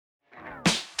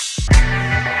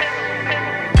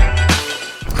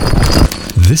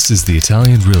This is the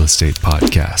Italian Real Estate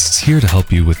Podcast, here to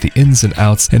help you with the ins and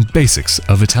outs and basics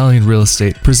of Italian real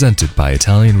estate, presented by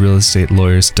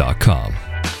ItalianRealEstateLawyers.com.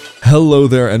 Hello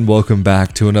there, and welcome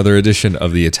back to another edition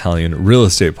of the Italian Real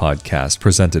Estate Podcast,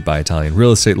 presented by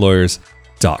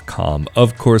ItalianRealEstateLawyers.com.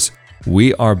 Of course,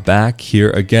 we are back here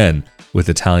again with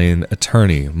Italian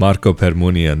attorney Marco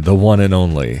Permunian, the one and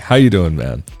only. How you doing,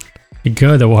 man?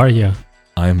 Good, how are you?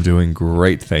 I'm doing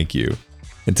great, thank you.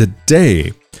 And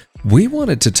today, we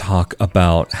wanted to talk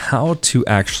about how to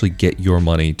actually get your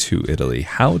money to Italy,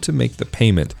 how to make the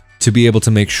payment to be able to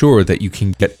make sure that you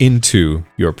can get into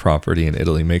your property in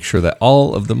Italy, make sure that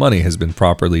all of the money has been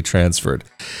properly transferred.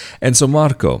 And so,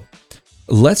 Marco,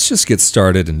 let's just get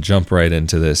started and jump right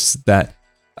into this.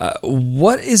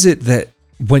 What is it that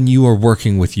when you are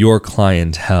working with your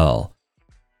clientele,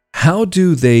 how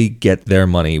do they get their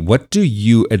money? What do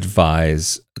you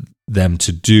advise them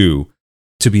to do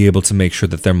to be able to make sure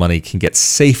that their money can get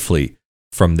safely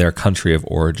from their country of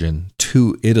origin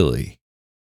to Italy?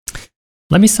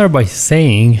 Let me start by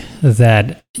saying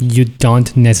that you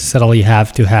don't necessarily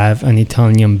have to have an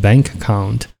Italian bank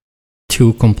account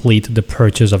to complete the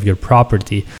purchase of your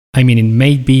property. I mean, it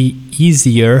may be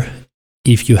easier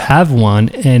if you have one,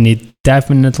 and it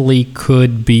definitely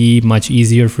could be much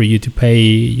easier for you to pay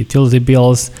utility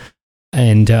bills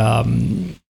and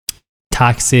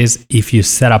taxes if you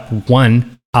set up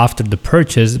one after the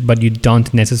purchase, but you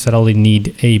don't necessarily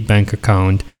need a bank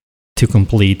account to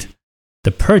complete the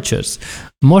purchase.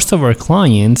 Most of our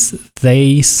clients,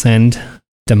 they send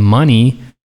the money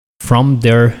from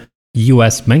their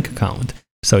US bank account.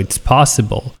 So it's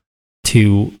possible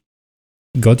to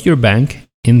go to your bank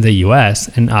in the US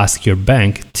and ask your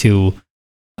bank to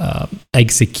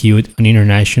execute an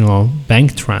international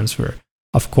bank transfer.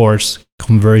 Of course,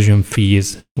 conversion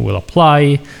fees will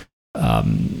apply.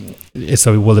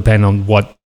 So it will depend on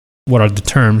what are the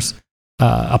terms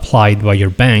applied by your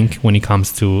bank when it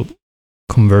comes to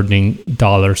converting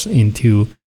dollars into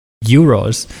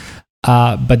euros.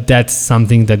 But that's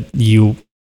something that you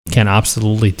can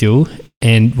absolutely do.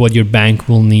 And what your bank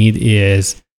will need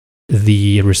is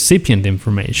the recipient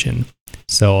information.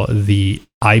 So the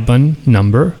IBAN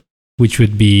number, which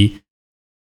would be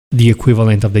the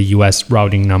equivalent of the US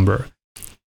routing number.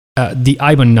 The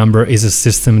IBAN number is a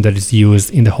system that is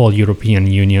used in the whole European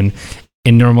Union,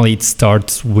 and normally it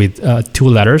starts with two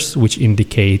letters which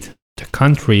indicate the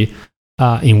country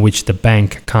in which the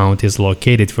bank account is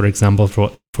located. For example,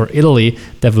 for Italy,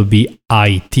 that would be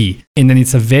IT. And then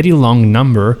it's a very long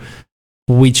number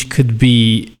which could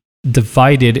be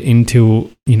divided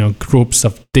into groups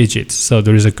of digits. So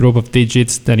there is a group of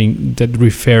digits that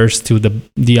refers to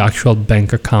the actual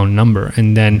bank account number,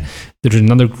 and then there's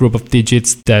another group of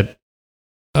digits that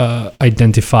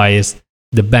identifies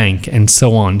the bank, and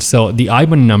so on. So the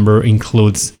IBAN number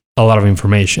includes a lot of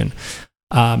information,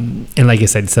 and like I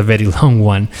said, it's a very long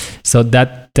one. So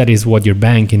that is what your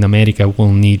bank in America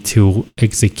will need to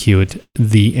execute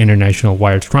the international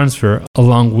wire transfer,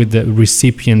 along with the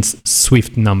recipient's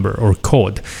SWIFT number or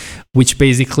code, which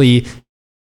basically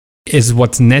is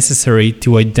what's necessary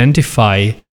to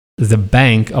identify the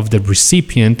bank of the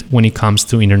recipient when it comes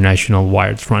to international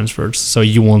wire transfers. So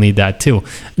you will need that too.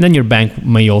 And then your bank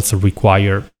may also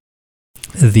require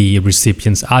the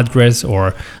recipient's address,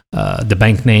 or the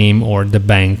bank name, or the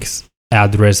bank's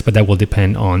address, but that will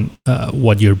depend on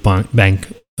what your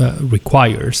bank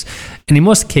requires. And in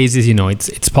most cases,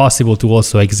 it's possible to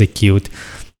also execute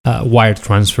wire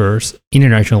transfers,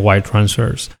 international wire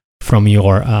transfers, from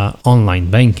your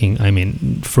online banking. I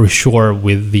mean, for sure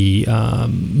with the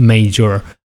major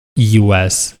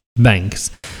US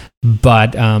banks.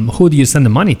 But who do you send the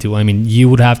money to? I mean, you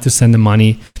would have to send the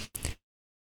money,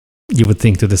 you would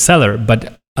think, to the seller,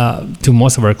 but to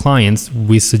most of our clients,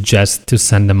 we suggest to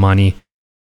send the money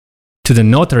to the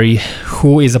notary,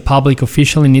 who is a public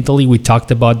official in Italy. We talked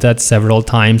about that several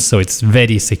times, so it's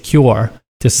very secure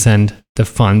to send the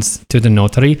funds to the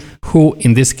notary, who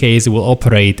in this case will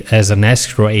operate as an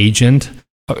escrow agent,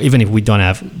 or even if we don't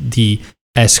have the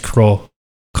escrow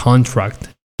contract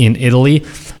in Italy.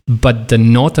 But the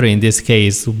notary in this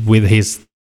case, with his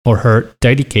or her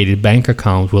dedicated bank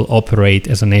account, will operate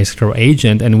as an escrow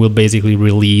agent and will basically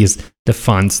release the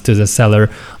funds to the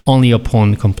seller only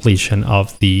upon completion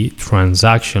of the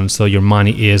transaction. So your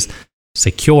money is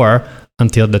secure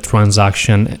until the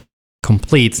transaction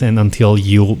completes and until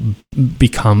you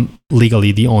become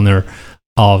legally the owner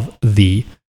of the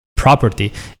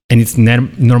property. And it's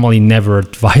normally never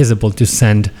advisable to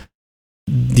send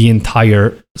the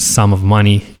entire sum of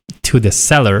money to the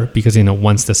seller, because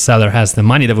once the seller has the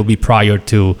money, that will be prior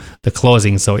to the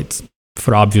closing, so it's,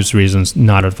 for obvious reasons,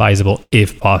 not advisable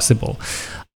if possible.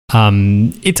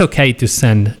 It's okay to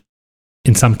send.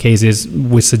 In some cases,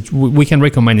 we can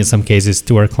recommend in some cases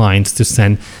to our clients to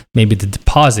send maybe the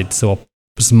deposit, so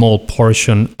a small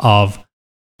portion of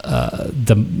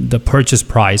the purchase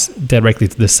price directly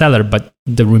to the seller, but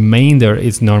the remainder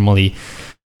is normally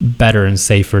better and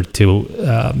safer to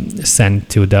send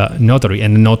to the notary.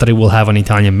 And the notary will have an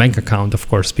Italian bank account, of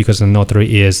course, because the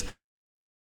notary is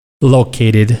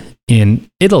located in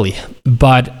Italy.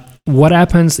 But what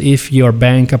happens if your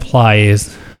bank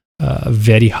applies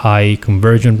very high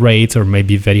conversion rates or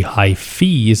maybe very high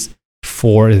fees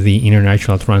for the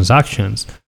international transactions?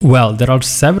 Well, there are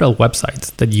several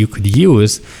websites that you could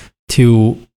use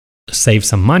to save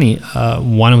some money.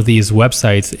 One of these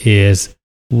websites is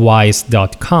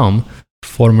Wise.com,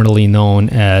 formerly known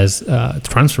as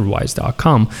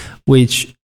TransferWise.com,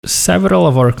 which several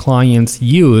of our clients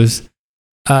use.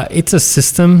 It's a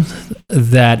system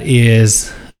that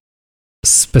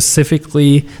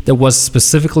was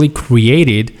specifically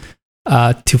created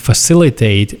to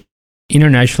facilitate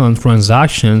international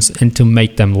transactions and to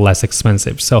make them less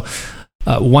expensive. So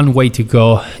one way to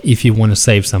go if you want to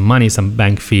save some money, some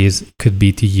bank fees, could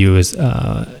be to use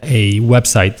a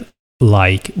website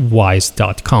like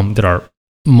Wise.com. There are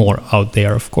more out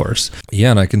there, of course.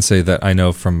 Yeah, and I can say that I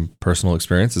know from personal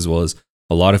experience, as well as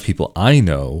a lot of people I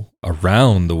know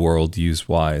around the world use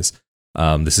Wise.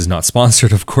 This is not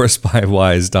sponsored, of course, by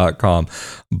Wise.com,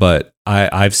 but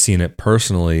I've seen it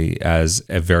personally as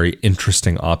a very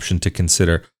interesting option to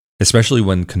consider, especially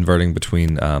when converting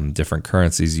between different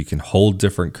currencies. You can hold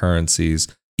different currencies.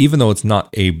 Even though it's not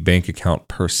a bank account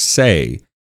per se,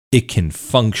 it can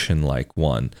function like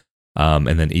one.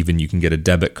 And then even you can get a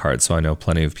debit card. So I know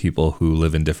plenty of people who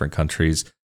live in different countries,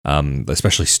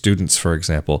 especially students, for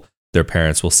example. Their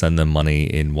parents will send them money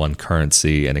in one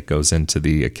currency and it goes into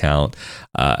the account.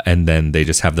 And then they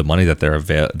just have the money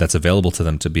that's available to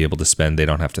them to be able to spend. They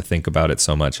don't have to think about it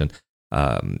so much. And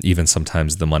even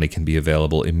sometimes the money can be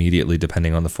available immediately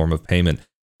depending on the form of payment.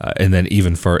 And then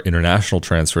even for international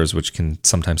transfers, which can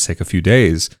sometimes take a few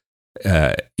days,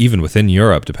 even within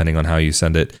Europe, depending on how you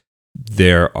send it,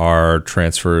 there are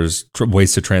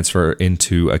ways to transfer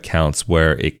into accounts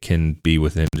where it can be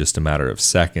within just a matter of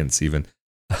seconds, even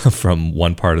from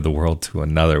one part of the world to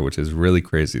another, which is really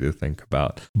crazy to think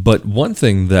about. But one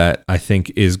thing that I think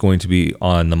is going to be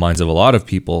on the minds of a lot of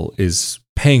people is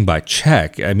paying by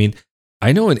check. I mean,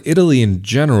 I know in Italy in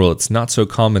general, it's not so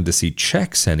common to see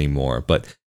checks anymore,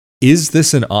 but is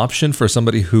this an option for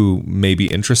somebody who may be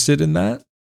interested in that?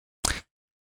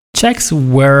 Checks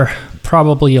were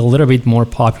probably a little bit more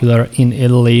popular in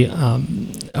Italy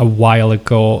a while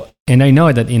ago. And I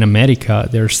know that in America,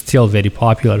 they're still very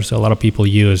popular. So a lot of people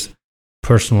use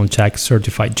personal checks,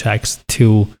 certified checks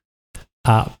to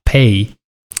pay.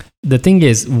 The thing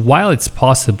is, while it's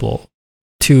possible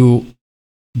to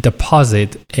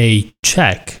deposit a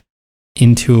check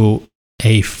into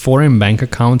a foreign bank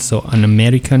account, so an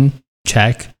American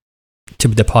check to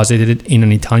be deposited in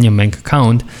an Italian bank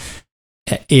account,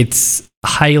 it's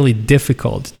highly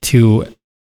difficult to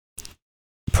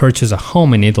purchase a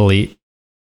home in Italy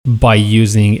by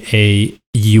using a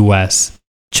US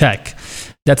check.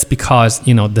 That's because,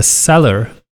 the seller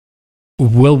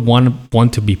will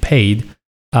want to be paid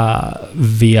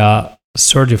via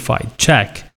certified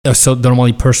check. So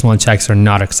normally personal checks are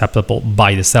not acceptable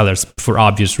by the sellers for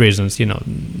obvious reasons.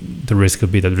 The risk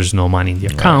could be that there's no money in the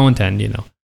account and,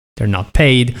 they're not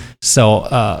paid.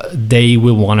 So they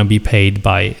will want to be paid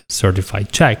by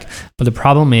certified check. But the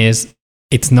problem is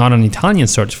it's not an Italian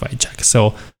certified check.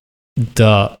 So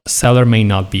the seller may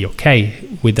not be okay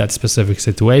with that specific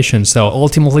situation. So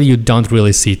ultimately, you don't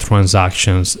really see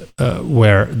transactions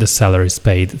where the seller is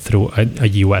paid through a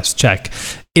US check.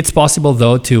 It's possible,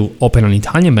 though, to open an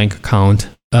Italian bank account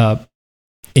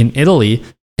in Italy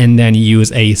and then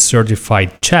use a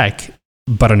certified check,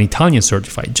 but an Italian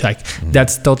certified check. Mm-hmm.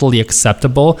 That's totally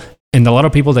acceptable. And a lot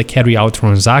of people that carry out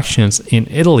transactions in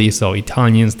Italy, so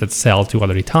Italians that sell to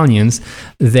other Italians,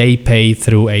 they pay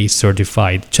through a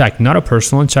certified check, not a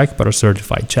personal check, but a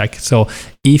certified check. So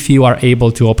if you are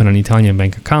able to open an Italian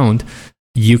bank account,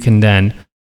 you can then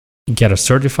get a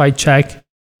certified check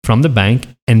from the bank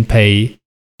and pay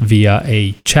via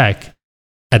a check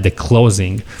at the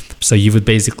closing. So you would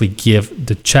basically give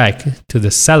the check to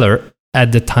the seller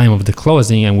at the time of the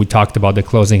closing. And we talked about the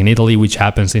closing in Italy, which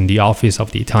happens in the office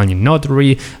of the Italian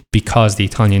notary, because the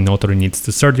Italian notary needs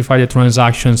to certify the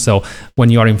transaction. So when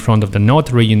you are in front of the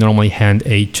notary, you normally hand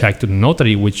a check to the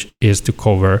notary, which is to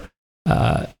cover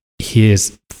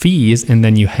his fees. And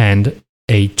then you hand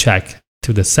a check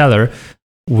to the seller,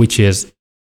 which is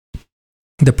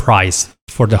the price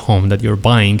for the home that you're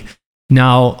buying.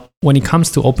 Now, when it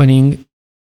comes to opening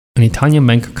an Italian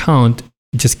bank account,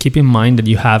 just keep in mind that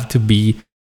you have to be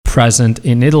present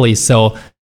in Italy. So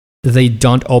they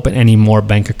don't open any more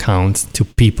bank accounts to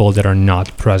people that are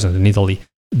not present in Italy.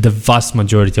 The vast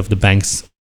majority of the banks,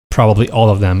 probably all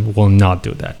of them, will not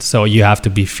do that. So you have to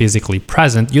be physically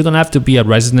present. You don't have to be a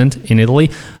resident in Italy.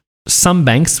 Some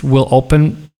banks will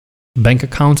open bank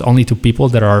accounts only to people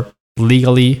that are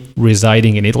legally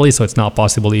residing in Italy. So it's not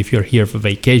possible if you're here for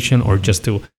vacation or just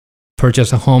to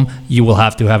purchase a home. You will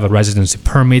have to have a residency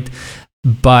permit.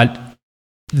 But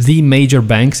the major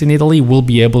banks in Italy will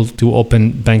be able to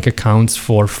open bank accounts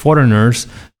for foreigners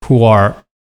who are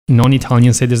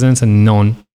non-Italian citizens and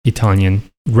non-Italian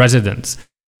residents.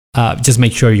 Just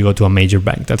make sure you go to a major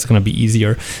bank. That's going to be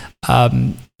easier.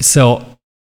 So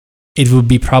it would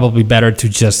be probably better to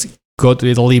just go to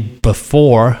Italy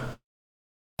before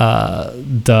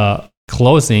the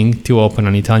closing to open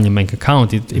an Italian bank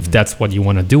account, if that's what you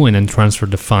want to do, and then transfer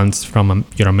the funds from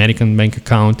your American bank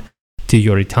account to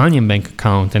your Italian bank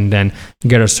account, and then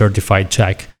get a certified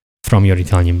check from your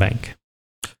Italian bank.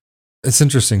 It's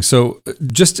interesting. So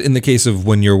just in the case of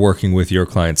when you're working with your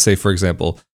clients, say, for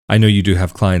example, I know you do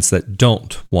have clients that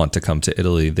don't want to come to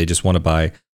Italy. They just want to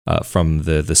buy from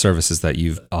the services that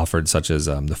you've offered, such as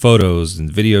the photos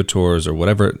and video tours or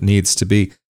whatever it needs to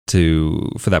be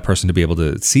for that person to be able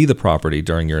to see the property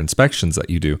during your inspections that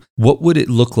you do. What would it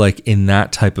look like in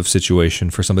that type of situation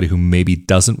for somebody who maybe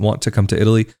doesn't want to come to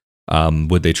Italy?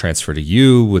 Would they transfer to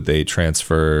you? Would they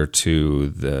transfer to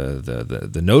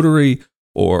the notary?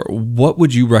 Or what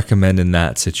would you recommend in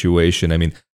that situation? I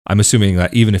mean, I'm assuming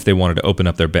that even if they wanted to open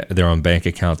up their own bank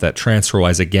account, that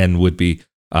TransferWise again would be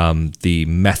the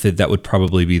method that would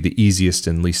probably be the easiest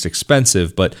and least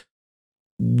expensive. But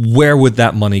where would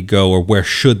that money go, or where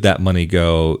should that money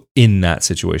go in that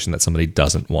situation that somebody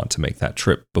doesn't want to make that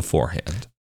trip beforehand?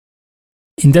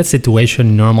 In that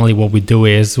situation, normally what we do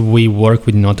is we work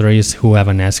with notaries who have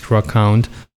an escrow account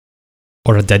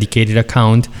or a dedicated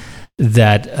account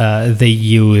that they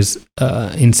use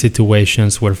in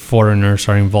situations where foreigners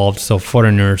are involved. So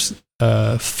foreigners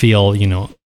feel,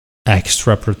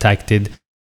 extra protected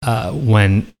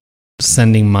when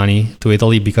sending money to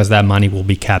Italy, because that money will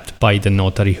be kept by the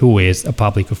notary, who is a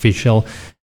public official.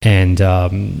 And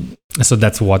so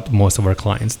that's what most of our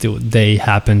clients do. They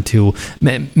happen to,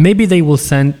 maybe they will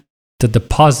send the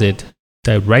deposit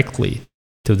directly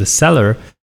to the seller,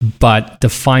 but the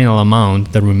final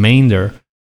amount, the remainder,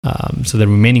 so the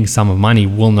remaining sum of money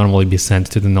will normally be sent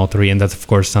to the notary. And that's, of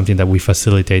course, something that we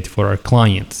facilitate for our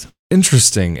clients.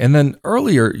 Interesting. And then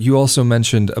earlier, you also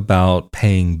mentioned about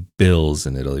paying bills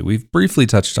in Italy. We've briefly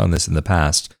touched on this in the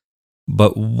past,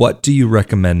 but what do you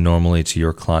recommend normally to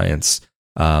your clients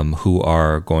who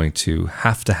are going to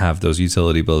have those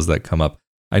utility bills that come up?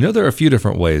 I know there are a few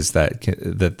different ways that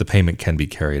the payment can be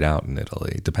carried out in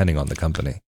Italy, depending on the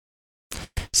company.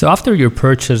 So after you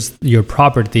purchase your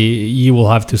property, you will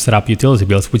have to set up utility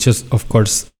bills, which is, of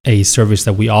course, a service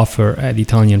that we offer at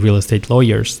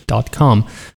ItalianRealEstateLawyers.com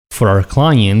for our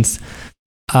clients.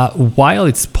 While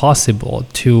it's possible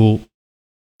to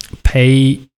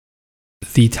pay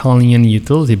the Italian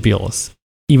utility bills,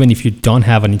 even if you don't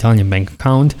have an Italian bank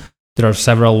account, there are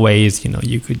several ways.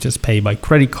 You could just pay by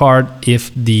credit card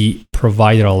if the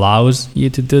provider allows you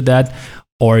to do that,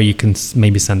 or you can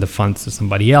maybe send the funds to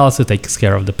somebody else who takes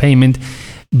care of the payment.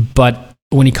 But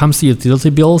when it comes to utility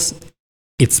bills,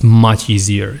 it's much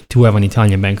easier to have an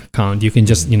Italian bank account. You can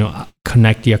just,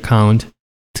 connect the account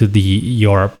to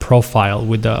your profile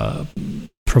with the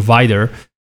provider,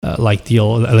 like the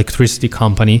electricity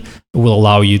company will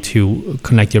allow you to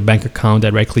connect your bank account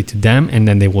directly to them, and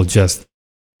then they will just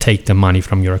take the money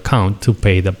from your account to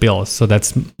pay the bills. So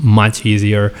that's much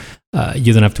easier.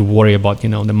 You don't have to worry about,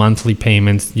 the monthly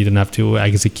payments. You don't have to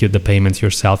execute the payments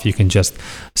yourself. You can just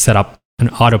set up an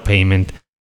auto payment,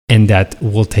 and that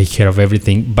will take care of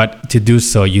everything. But to do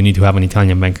so, you need to have an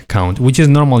Italian bank account, which is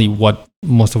normally what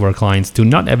most of our clients do.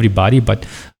 Not everybody, but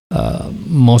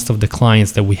most of the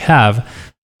clients that we have,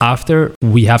 after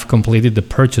we have completed the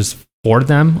purchase for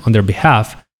them on their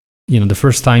behalf, the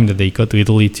first time that they go to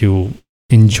Italy to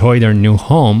enjoy their new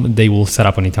home, they will set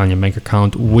up an Italian bank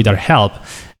account with our help,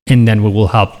 and then we will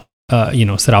help,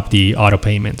 set up the auto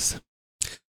payments.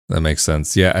 That makes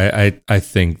sense. Yeah, I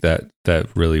think that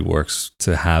really works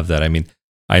to have that. I mean,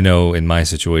 I know in my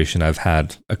situation, I've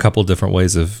had a couple different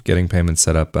ways of getting payments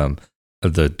set up.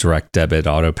 The direct debit,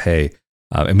 auto pay.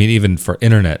 Even for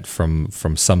internet from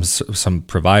some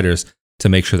providers, to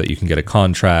make sure that you can get a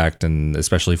contract, and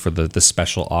especially for the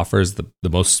special offers, the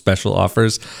most special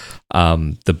offers,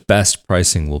 the best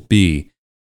pricing will be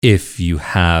if you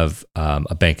have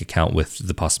a bank account with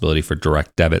the possibility for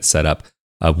direct debit set up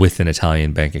with an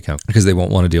Italian bank account, because they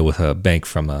won't want to deal with a bank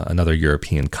from another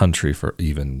European country, for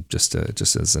even just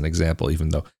as an example, even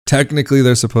though technically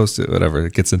they're supposed to, whatever.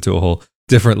 It gets into a whole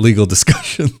different legal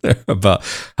discussion there about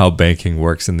how banking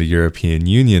works in the European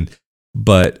Union.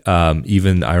 But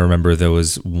even I remember there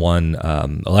was one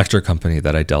electric company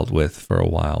that I dealt with for a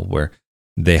while where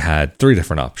they had 3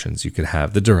 different options. You could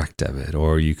have the direct debit,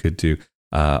 or you could do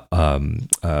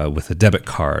with a debit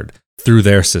card through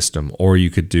their system, or you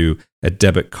could do a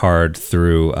debit card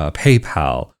through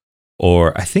PayPal.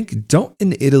 Or I think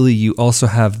in Italy you also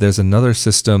have, there's another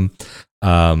system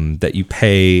that you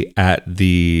pay at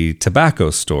the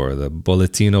tobacco store, the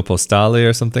bollettino postale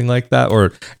or something like that,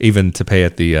 or even to pay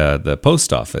at the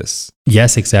post office.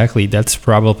 Yes, exactly. That's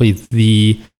probably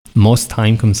the most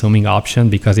time-consuming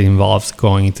option, because it involves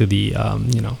going to the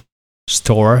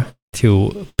store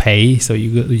to pay. So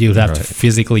you have to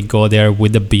physically go there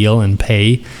with the bill and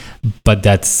pay. But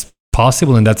that's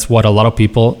possible, and that's what a lot of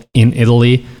people in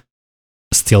Italy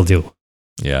still do.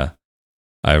 Yeah.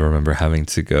 I remember having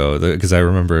to go, because I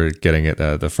remember getting it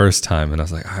the first time, and I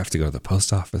was like, I have to go to the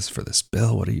post office for this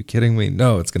bill. What are you kidding me?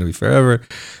 No, it's going to be forever.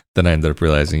 Then I ended up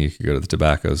realizing you could go to the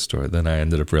tobacco store. Then I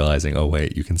ended up realizing, oh,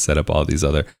 wait, you can set up all these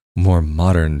other more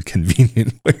modern,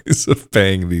 convenient ways of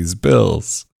paying these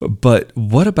bills. But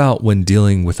what about when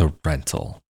dealing with a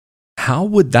rental? How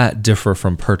would that differ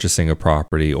from purchasing a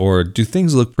property, or do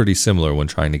things look pretty similar when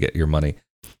trying to get your money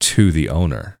to the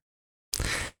owner?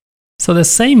 So the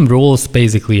same rules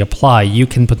basically apply. You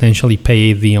can potentially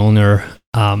pay the owner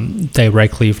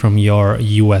directly from your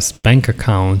US bank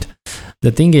account.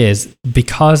 The thing is,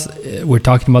 because we're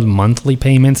talking about monthly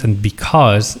payments, and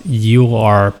because you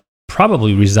are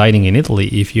probably residing in Italy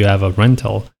if you have a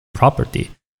rental property,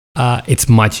 it's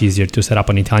much easier to set up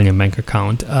an Italian bank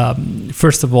account.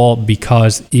 First of all,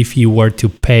 because if you were to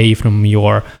pay from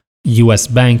your US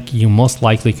bank, you most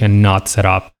likely cannot set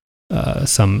up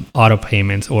some auto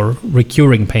payments or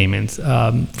recurring payments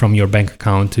from your bank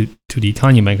account to the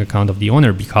Italian bank account of the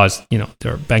owner, because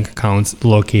there are bank accounts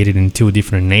located in 2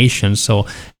 different nations. So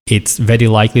it's very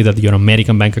likely that your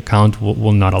American bank account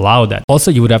will not allow that.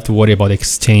 Also, you would have to worry about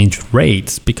exchange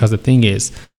rates, because the thing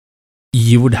is,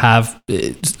 you would have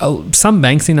some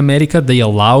banks in America, they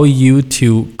allow you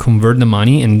to convert the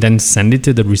money and then send it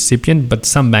to the recipient, but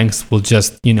some banks will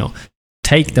just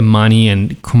take the money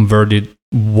and convert it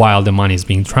while the money is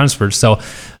being transferred. So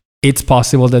it's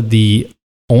possible that the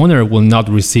owner will not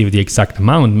receive the exact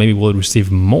amount, maybe will receive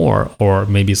more or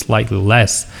maybe slightly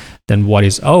less than what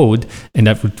is owed, and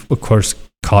that would of course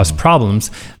cause problems.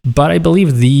 But I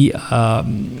believe the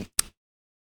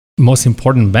most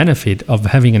important benefit of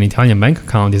having an Italian bank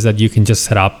account is that you can just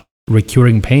set up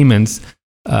recurring payments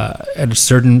at a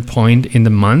certain point in the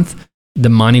month. The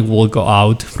money will go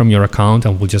out from your account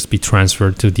and will just be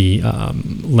transferred to the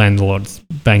landlord's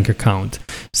bank account.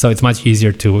 So it's much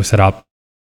easier to set up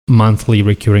monthly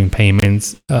recurring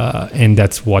payments, and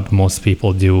that's what most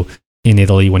people do in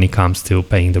Italy when it comes to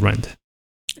paying the rent.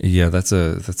 Yeah, that's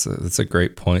a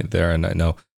great point there. And I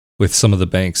know with some of the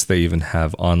banks, they even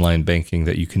have online banking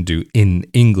that you can do in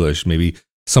English. Maybe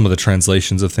some of the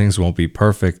translations of things won't be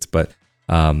perfect, but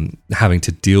having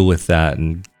to deal with that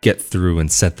and get through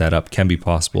and set that up can be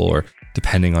possible. Or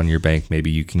depending on your bank,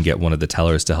 maybe you can get one of the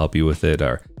tellers to help you with it.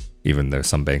 Or even there's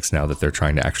some banks now that they're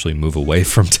trying to actually move away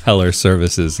from teller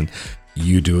services and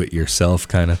you do it yourself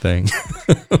kind of thing.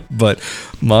 But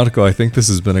Marco, I think this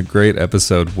has been a great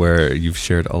episode where you've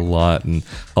shared a lot and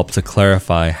helped to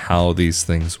clarify how these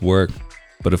things work.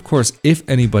 But of course, if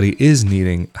anybody is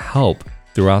needing help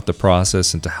throughout the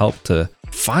process and to help to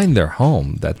find their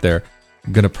home that they're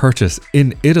going to purchase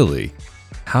in Italy,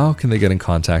 how can they get in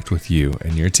contact with you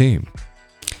and your team?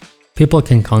 People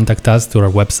can contact us through our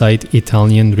website,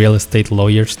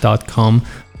 italianrealestatelawyers.com,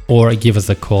 or give us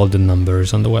a call. The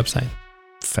numbers on the website.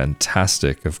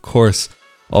 Fantastic. Of course,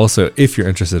 also, if you're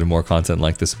interested in more content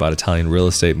like this about Italian real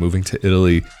estate, moving to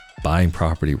Italy, buying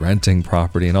property, renting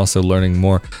property, and also learning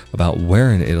more about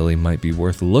where in Italy might be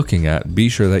worth looking at, be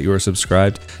sure that you are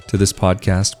subscribed to this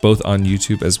podcast, both on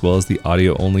YouTube as well as the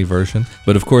audio-only version.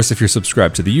 But of course, if you're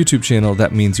subscribed to the YouTube channel,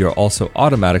 that means you're also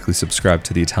automatically subscribed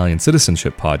to the Italian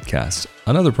Citizenship Podcast,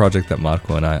 another project that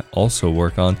Marco and I also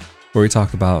work on, where we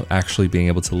talk about actually being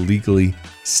able to legally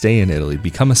stay in Italy,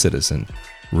 become a citizen,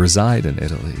 reside in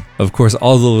Italy. Of course,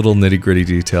 all the little nitty-gritty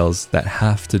details that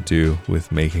have to do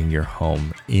with making your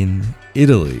home in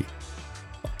Italy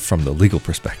from the legal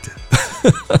perspective.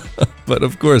 But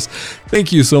of course,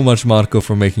 thank you so much, Marco,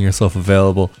 for making yourself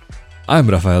available. I'm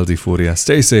Rafael Di Furia.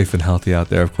 Stay safe and healthy out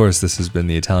there. Of course, this has been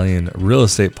the Italian Real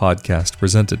Estate Podcast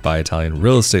presented by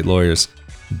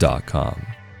ItalianRealEstateLawyers.com.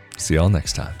 See y'all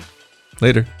next time.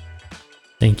 Later.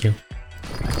 Thank you.